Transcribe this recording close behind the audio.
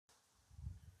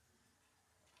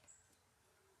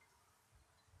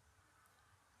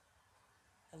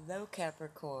Hello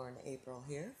Capricorn, April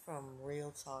here from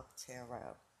Real Talk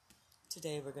Tarot.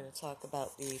 Today we're going to talk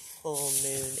about the full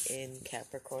moon in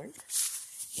Capricorn.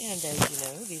 And as you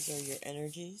know, these are your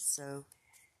energies, so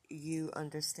you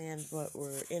understand what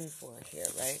we're in for here,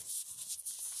 right?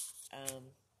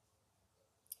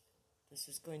 This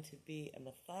is going to be a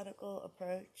methodical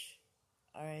approach,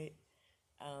 alright?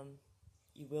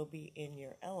 You will be in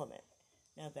your element.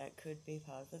 Now that could be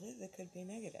positive, it could be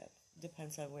negative.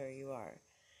 Depends on where you are.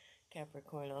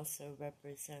 Capricorn also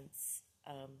represents,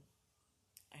 I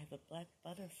have a black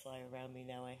butterfly around me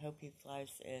now. I hope he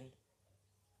flies in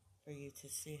for you to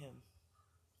see him.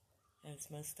 And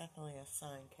it's most definitely a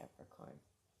sign, Capricorn.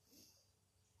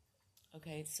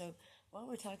 Okay, so while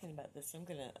we're talking about this, I'm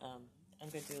gonna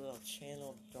do a little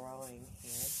channel drawing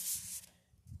here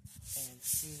and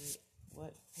see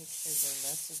what pictures or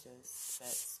messages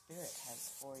that Spirit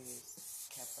has for you,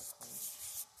 Capricorn.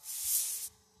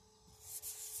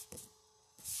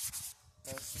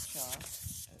 There's the chalk.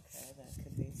 Okay, that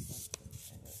could be something.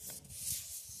 I don't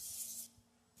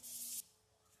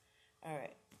know.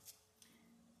 Alright.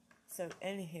 So,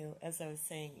 anywho, as I was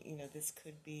saying, this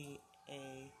could be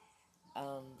a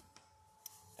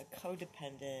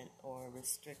codependent or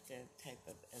restrictive type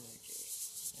of energy.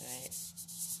 Alright?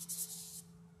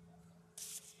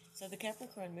 So, the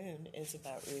Capricorn moon is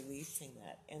about releasing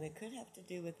that. And it could have to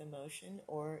do with emotion,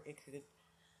 or it could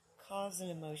cause an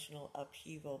emotional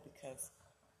upheaval because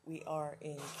we are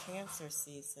in Cancer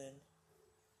season,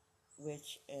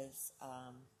 which is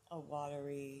a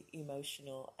watery,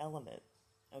 emotional element.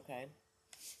 Okay?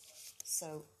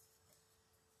 So,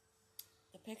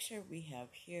 the picture we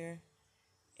have here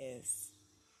is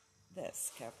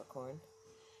this, Capricorn.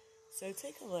 So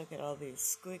take a look at all these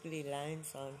squiggly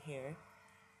lines on here,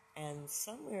 and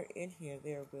somewhere in here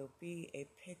there will be a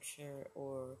picture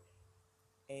or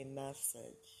a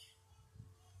message.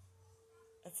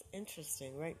 That's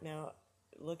interesting. Right now,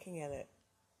 looking at it,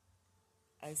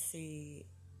 I see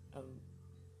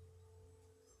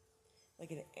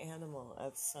like an animal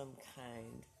of some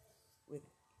kind with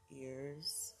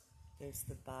ears. There's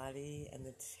the body and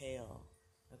the tail.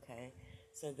 Okay,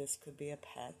 so this could be a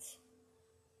pet.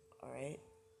 All right,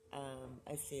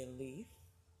 I see a leaf.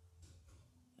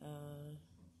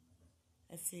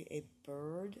 I see a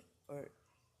bird or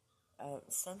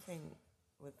something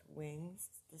with wings.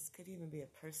 This could even be a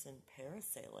person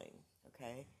parasailing.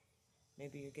 Okay,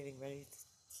 maybe you're getting ready.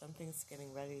 Something's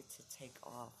getting ready to take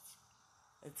off.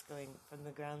 It's going from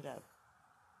the ground up.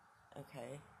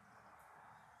 Okay.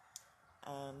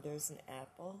 There's an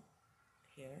apple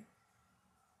here.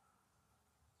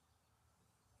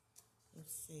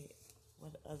 Let's see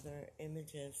what other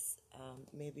images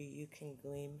maybe you can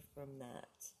glean from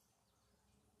that.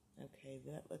 Okay,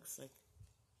 that looks like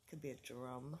it could be a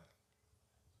drum.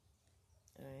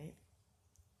 Alright.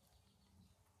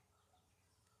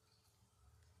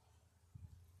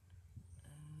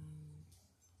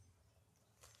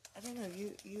 I don't know,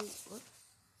 you look,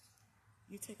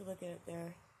 you take a look at it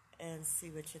there and see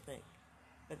what you think.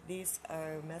 But these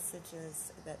are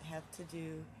messages that have to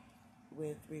do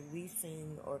with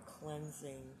releasing or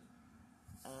cleansing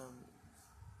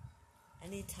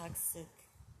any toxic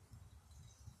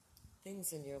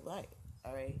things in your life,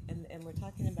 all right? And we're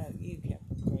talking about you,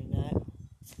 Capricorn,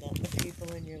 not the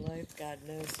people in your life. God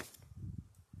knows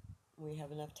we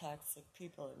have enough toxic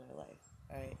people in our life,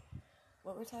 all right?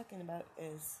 What we're talking about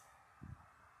is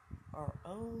our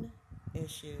own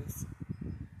issues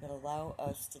that allow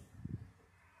us to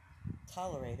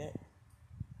tolerate it,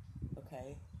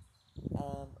 okay?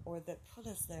 Or that put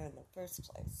us there in the first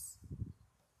place.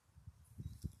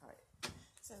 Alright,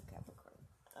 so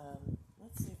Capricorn,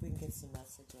 let's see if we can get some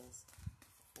messages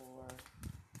for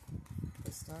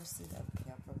the starseed of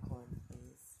Capricorn,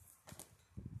 please.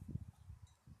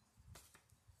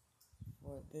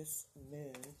 For this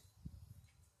moon,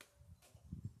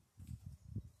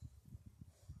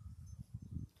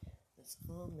 this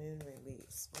full moon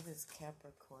release. What is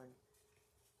Capricorn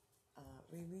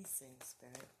releasing,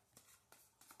 Spirit?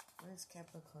 What is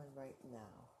Capricorn right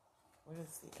now? What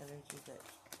is the energy that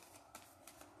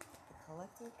the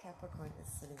collective Capricorn is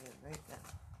sitting in right now?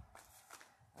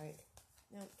 Alright,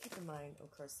 now keep in mind, of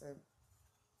course, there are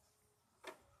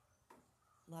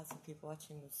lots of people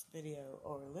watching this video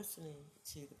or listening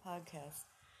to the podcast,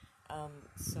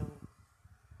 so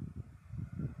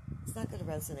it's not going to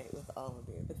resonate with all of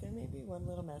you, but there may be one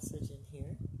little message in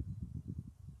here.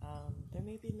 There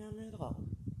may be none at all,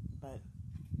 but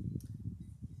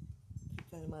keep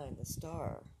that in mind. The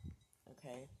star,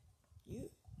 okay? You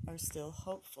are still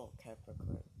hopeful,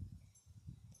 Capricorn.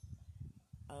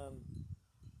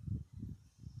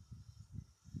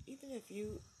 Even if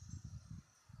you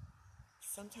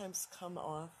sometimes come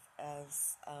off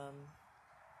as, I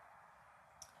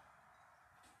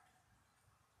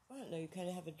don't know, you kind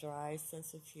of have a dry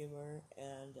sense of humor,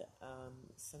 and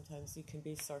sometimes you can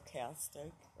be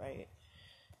sarcastic, right?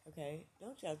 Okay,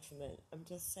 no judgment. I'm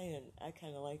just saying, I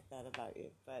kind of like that about you.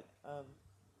 But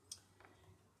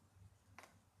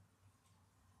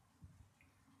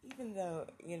even though,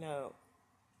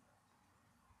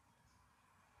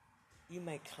 you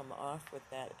may come off with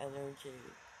that energy,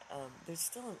 there's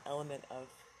still an element of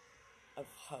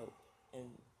hope, and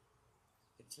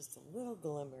it's just a little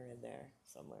glimmer in there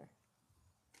somewhere.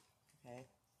 Okay?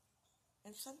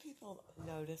 And some people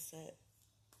notice it.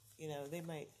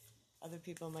 Other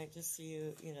people might just see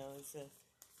you, as a,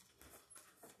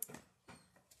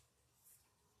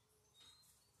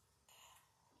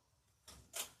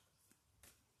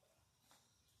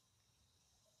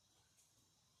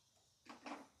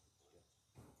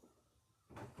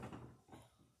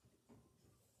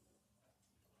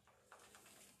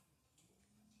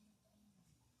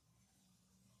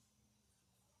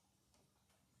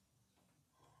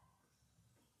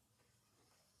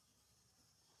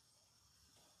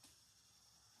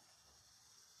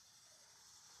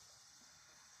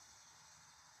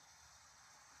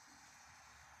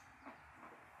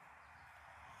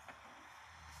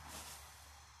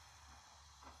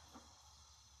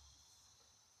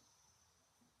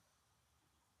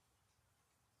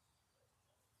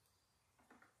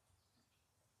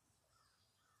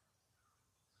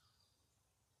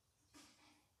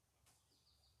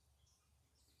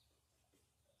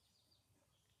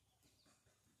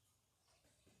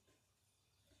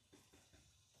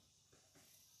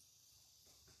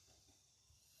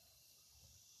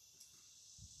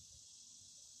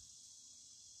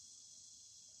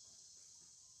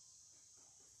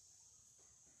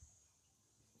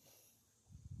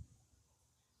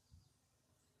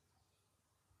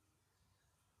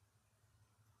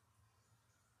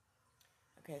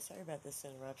 okay, sorry about this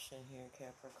interruption here,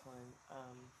 Capricorn.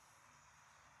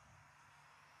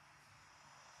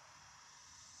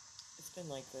 It's been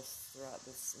like this throughout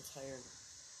this entire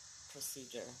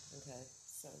procedure, okay?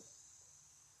 So,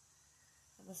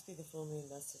 that must be the full moon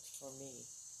message for me.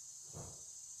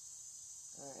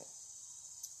 Alright,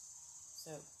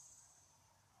 so,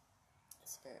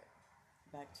 Spirit,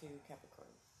 back to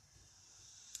Capricorn.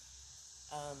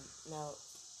 Now,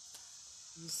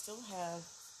 you still have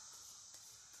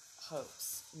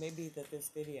hopes. Maybe that this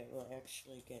video will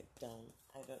actually get done.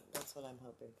 That's what I'm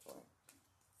hoping for.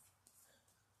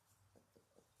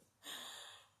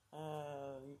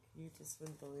 You just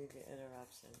wouldn't believe the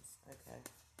interruptions. Okay.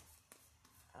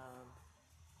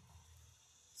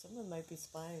 Someone might be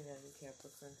spying on you,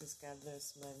 Capricorn, because God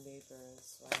knows my neighbor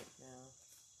is right now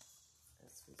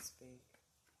as we speak.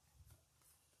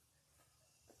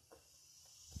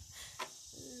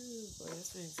 Ooh, boy, this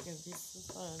thing's going to be some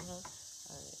fun, huh?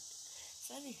 Alright.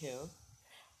 So, anywho,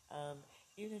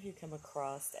 even if you come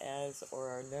across as, or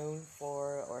are known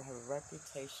for, or have a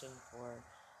reputation for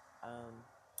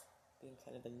being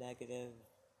kind of a negative,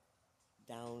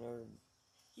 downer,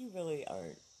 you really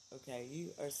aren't. Okay,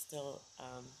 you are still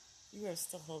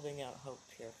holding out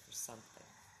hope here for something.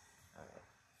 All right.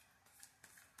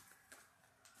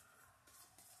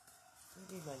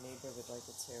 Maybe my neighbor would like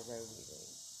a tarot reading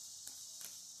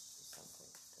or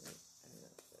something. I don't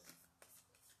know. But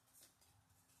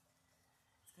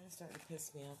it's kind of starting to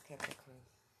piss me off, Capricorn.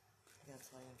 I gotta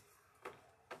tell you.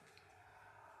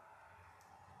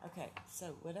 Okay,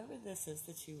 so whatever this is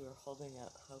that you were holding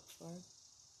out hope for,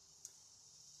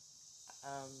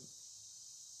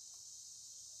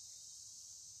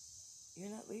 you're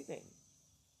not leaving.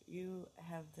 You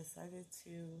have decided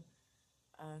to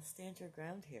stand your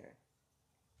ground here.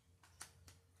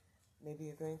 Maybe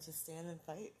you're going to stand and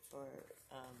fight for,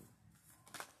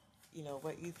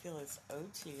 what you feel is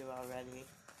owed to you already.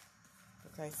 For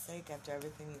Christ's sake, after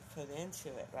everything you've put into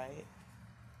it, right?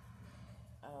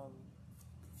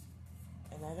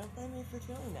 And I don't blame you for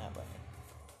feeling that way,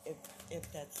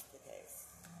 if that's the case.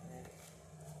 Right?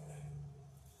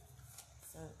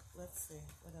 So let's see,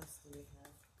 what else do we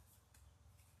have?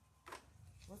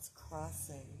 What's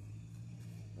crossing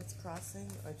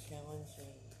or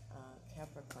challenging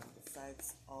Capricorn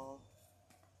besides all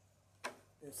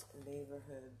this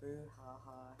neighborhood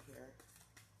brouhaha here?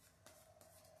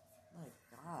 My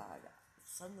God,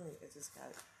 suddenly it just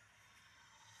got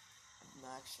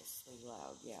obnoxiously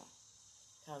loud. Yeah,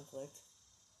 conflict.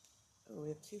 Oh, we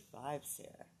have 2 5s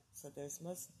here, so there's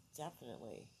most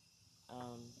definitely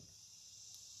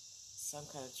some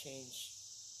kind of change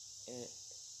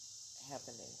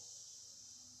happening.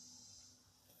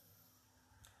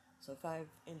 So 5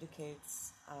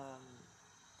 indicates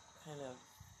kind of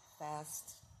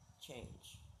fast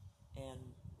change.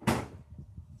 And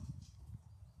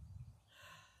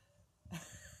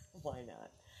why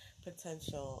not?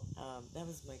 Potential, that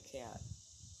was my cat.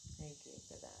 Thank you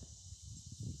for that.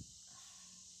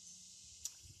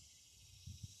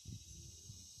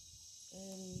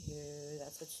 Anywho,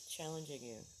 that's what's challenging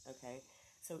you, okay?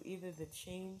 So either the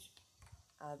change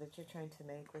that you're trying to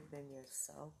make within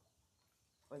yourself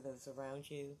or those around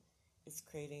you is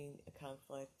creating a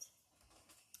conflict,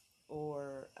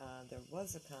 or there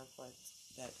was a conflict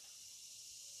that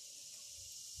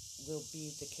will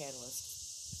be the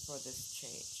catalyst for this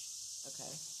change,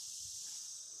 okay?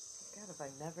 God, if I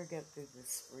never get through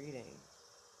this reading,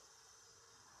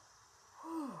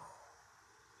 whew,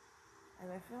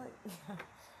 and I feel like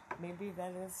maybe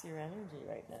that is your energy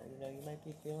right now. You know, you might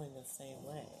be feeling the same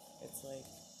way. It's like,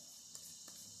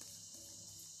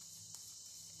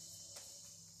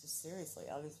 just seriously,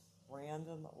 all these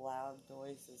random loud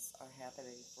noises are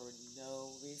happening for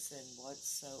no reason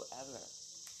whatsoever.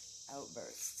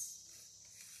 Outbursts,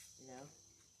 you know?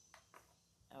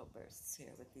 Outbursts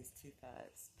here with these 2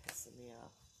 5s, pissing me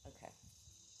off. Okay.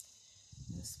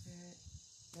 No spirit,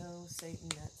 no Satan,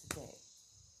 not today.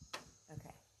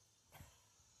 Okay.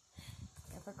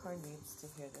 Capricorn needs to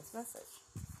hear this message.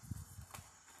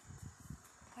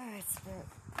 Alright, Spirit.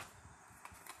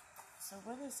 So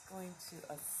what is going to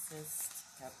assist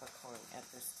Capricorn at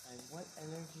this time? What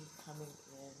energy coming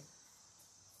in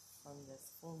from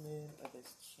this full moon or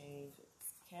this change,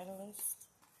 this catalyst?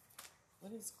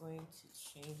 What is going to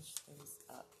change things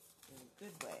up in a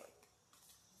good way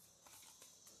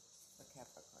for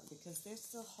Capricorn? Because they're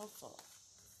still hopeful.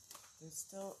 They're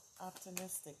still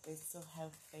optimistic. They still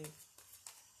have faith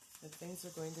that things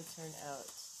are going to turn out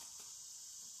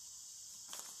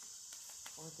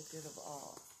for the good of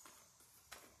all.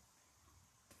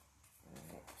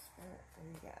 Alright, Spirit, what do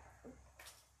you got?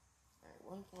 Alright,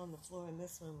 one fell on the floor and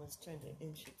this one was trying to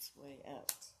inch its way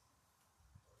out.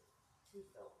 2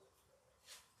 fell.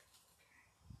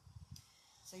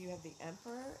 So you have the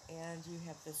Emperor and you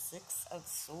have the 6 of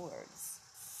Swords.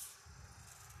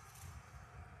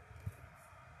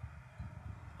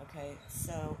 Okay,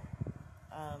 so,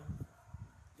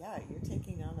 yeah, you're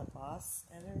taking on a boss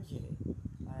energy,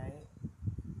 right?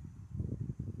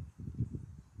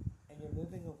 And you're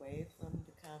moving away from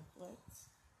the conflict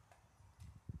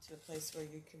to a place where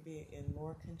you can be in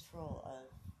more control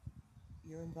of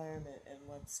your environment and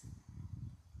what's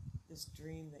this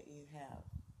dream that you have,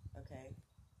 okay?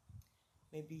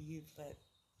 Maybe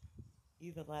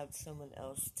you've allowed someone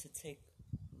else to take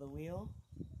the wheel,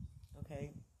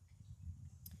 okay?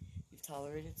 You've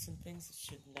tolerated some things that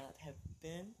should not have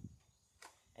been,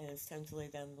 and it's time to lay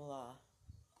down the law.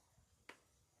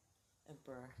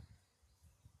 Emperor.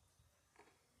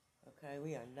 Okay,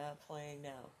 we are not playing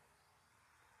now.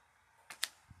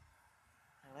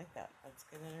 I like that. That's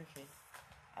good energy.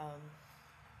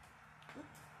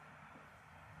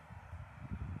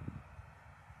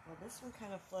 Well, this one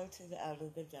kind of floated out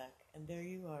of the deck, and there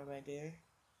you are, my dear,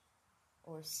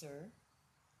 or sir.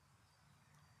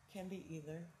 Can be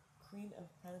either. Queen of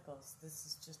Pentacles. This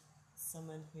is just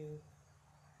someone who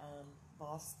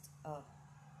bossed up.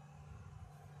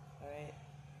 Alright?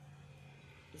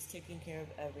 Is taking care of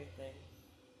everything.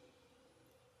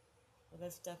 Well,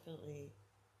 that's definitely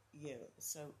you.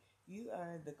 So, you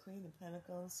are the Queen of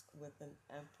Pentacles with an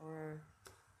Emperor.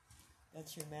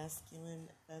 That's your masculine,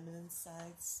 feminine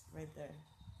sides right there.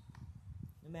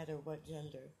 No matter what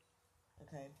gender.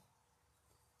 Okay?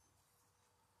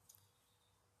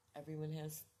 Everyone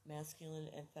has masculine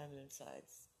and feminine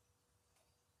sides.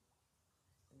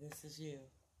 And this is you.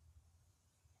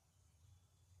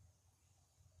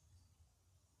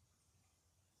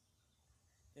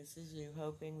 This is you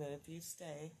hoping that if you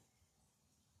stay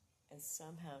and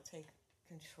somehow take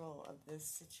control of this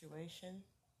situation,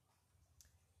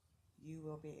 you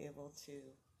will be able to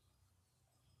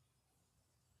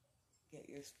get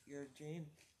your dream,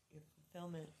 your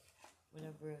fulfillment,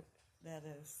 whatever that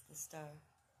is, the star.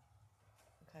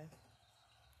 Okay?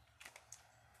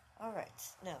 Alright,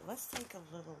 now let's take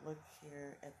a little look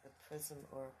here at the Prism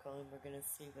Oracle, and we're going to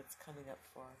see what's coming up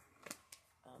for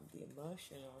the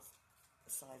emotional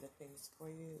side of things for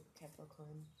you,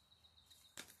 Capricorn.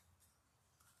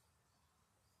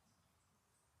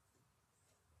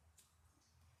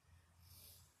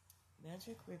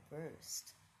 Magic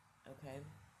reversed, okay?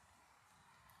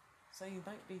 So you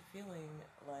might be feeling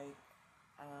like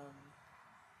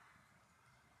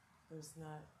there's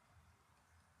not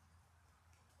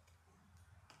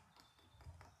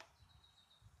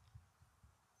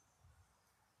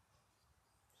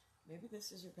maybe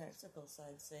this is your practical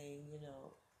side saying, you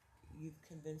know, you've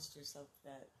convinced yourself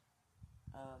that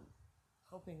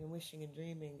hoping and wishing and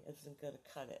dreaming isn't going to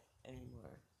cut it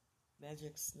anymore.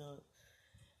 Magic's not.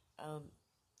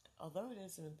 Although it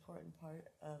is an important part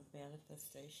of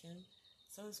manifestation,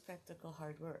 so is practical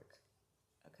hard work.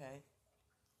 Okay?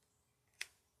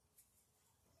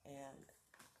 And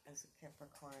as a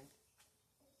Capricorn,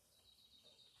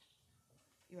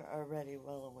 you're already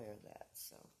well aware of that.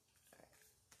 So, all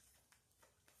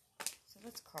right. So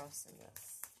what's crossing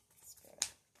us,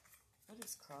 Spirit? What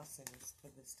is crossing us for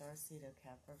the starseed of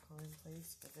Capricorn,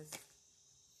 please, for this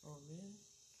full moon?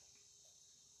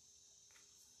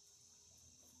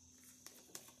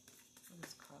 What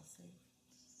is crossing?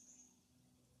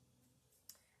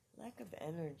 Lack of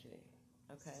energy,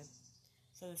 okay?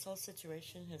 So this whole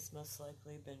situation has most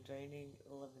likely been draining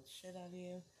the living shit out of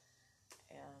you,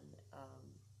 and,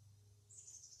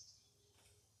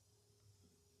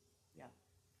 yeah,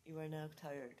 you are now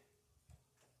tired.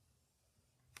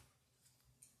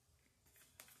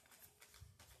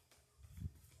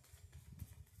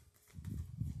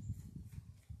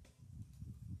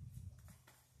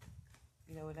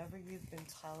 You know, whatever you've been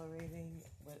tolerating,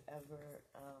 whatever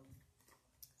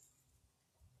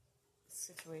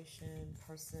situation,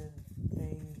 person,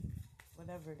 thing,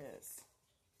 whatever it is,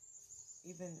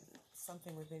 even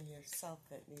something within yourself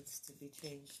that needs to be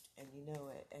changed and you know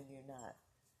it and you're not.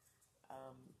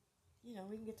 You know,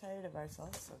 we can get tired of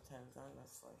ourselves sometimes,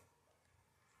 honestly.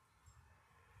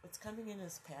 What's coming in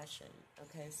is passion,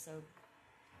 okay? So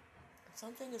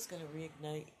something is going to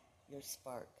reignite your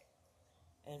spark,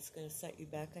 and it's going to set you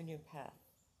back on your path.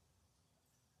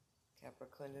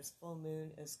 Capricorn, this full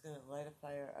moon is going to light a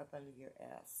fire up under your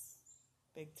ass.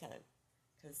 Big time.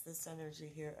 Because this energy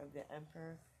here of the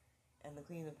Emperor and the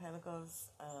Queen of Pentacles,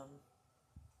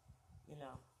 you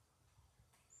know,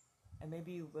 and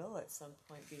maybe you will at some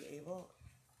point be able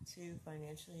to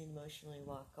financially and emotionally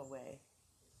walk away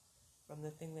from the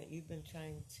thing that you've been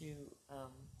trying to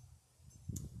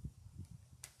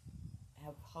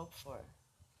have hope for.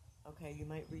 Okay, you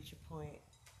might reach a point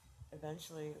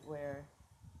eventually where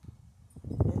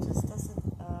it just doesn't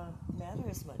matter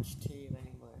as much to you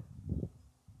anymore.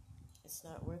 It's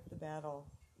not worth the battle,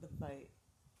 the fight,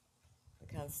 the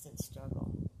constant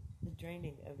struggle, the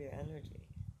draining of your energy,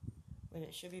 when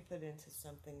it should be put into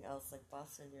something else like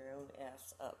bossing your own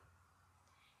ass up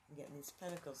and getting these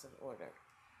pentacles in order.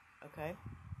 Okay?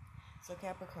 So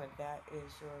Capricorn, that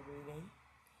is your reading.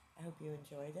 I hope you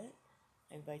enjoyed it.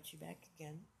 I invite you back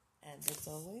again. And as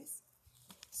always,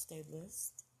 stay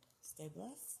blessed,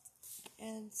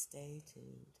 and stay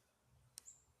tuned.